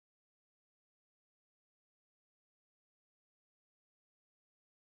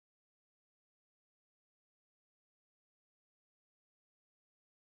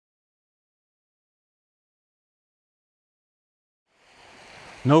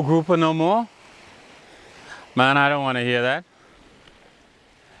No grouper no more? Man, I don't want to hear that.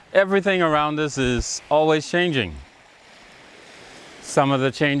 Everything around us is always changing. Some of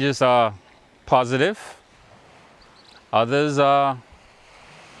the changes are positive, others are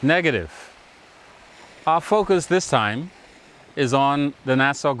negative. Our focus this time is on the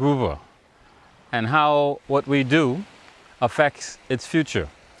Nassau Grouper and how what we do affects its future.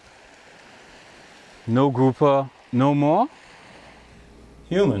 No grouper no more?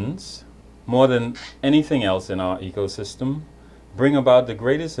 Humans, more than anything else in our ecosystem, bring about the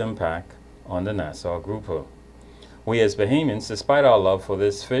greatest impact on the Nassau Grouper. We as Bahamians, despite our love for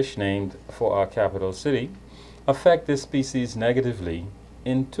this fish named for our capital city, affect this species negatively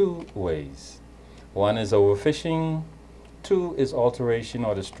in two ways. One is overfishing, two is alteration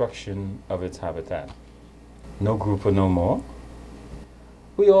or destruction of its habitat. No grouper no more?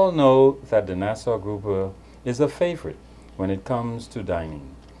 We all know that the Nassau Grouper is a favorite when it comes to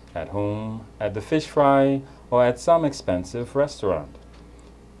dining, at home, at the fish fry, or at some expensive restaurant.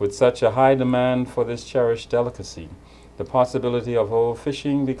 With such a high demand for this cherished delicacy, the possibility of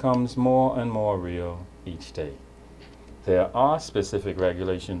overfishing becomes more and more real each day. There are specific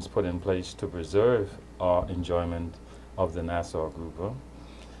regulations put in place to preserve our enjoyment of the Nassau Grouper.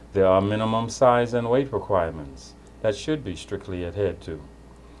 There are minimum size and weight requirements that should be strictly adhered to.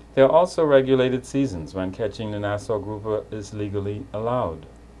 There are also regulated seasons when catching the Nassau Grouper is legally allowed.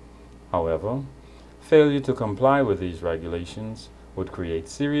 However, failure to comply with these regulations would create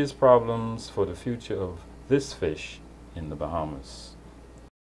serious problems for the future of this fish in the Bahamas.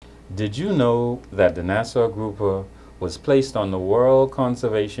 Did you know that the Nassau Grouper was placed on the World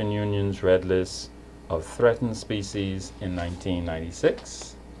Conservation Union's Red List of threatened species in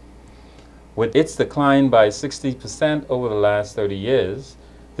 1996? With its decline by 60% over the last 30 years,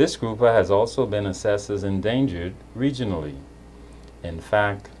 this grouper has also been assessed as endangered regionally. In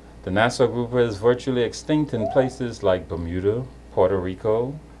fact, the Nassau Grouper is virtually extinct in places like Bermuda, Puerto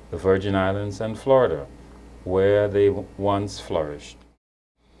Rico, the Virgin Islands, and Florida, where they once flourished.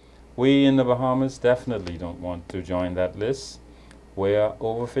 We in the Bahamas definitely don't want to join that list, where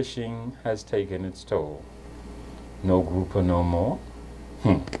overfishing has taken its toll. No grouper no more?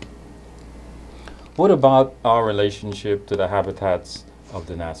 What about our relationship to the habitats of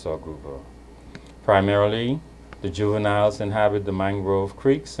the Nassau Grouper? Primarily, the juveniles inhabit the mangrove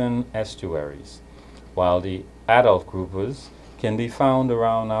creeks and estuaries, while the adult groupers can be found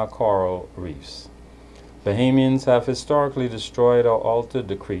around our coral reefs. Bahamians have historically destroyed or altered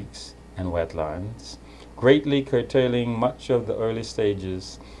the creeks and wetlands, greatly curtailing much of the early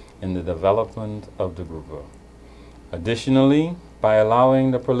stages in the development of the grouper. Additionally, by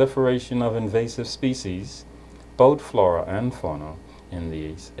allowing the proliferation of invasive species, both flora and fauna, in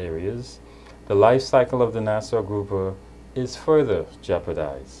these areas, the life cycle of the Nassau Grouper is further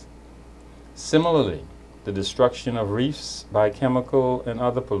jeopardized. Similarly, the destruction of reefs by chemical and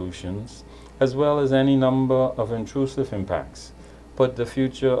other pollutions, as well as any number of intrusive impacts, put the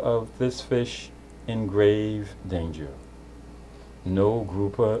future of this fish in grave danger. No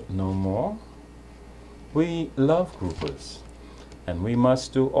grouper no more? We love groupers, and we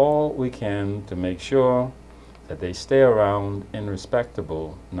must do all we can to make sure that they stay around in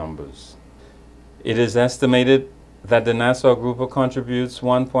respectable numbers. It is estimated that the Nassau Grouper contributes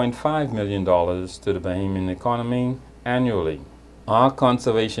 $1.5 million to the Bahamian economy annually. Our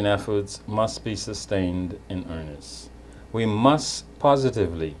conservation efforts must be sustained in earnest. We must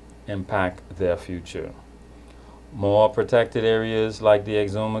positively impact their future. More protected areas like the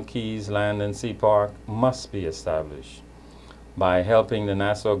Exuma Keys Land and Sea Park must be established. By helping the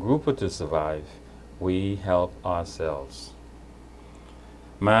Nassau Grouper to survive, we help ourselves.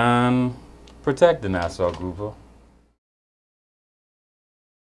 Man, protect the Nassau Grouper.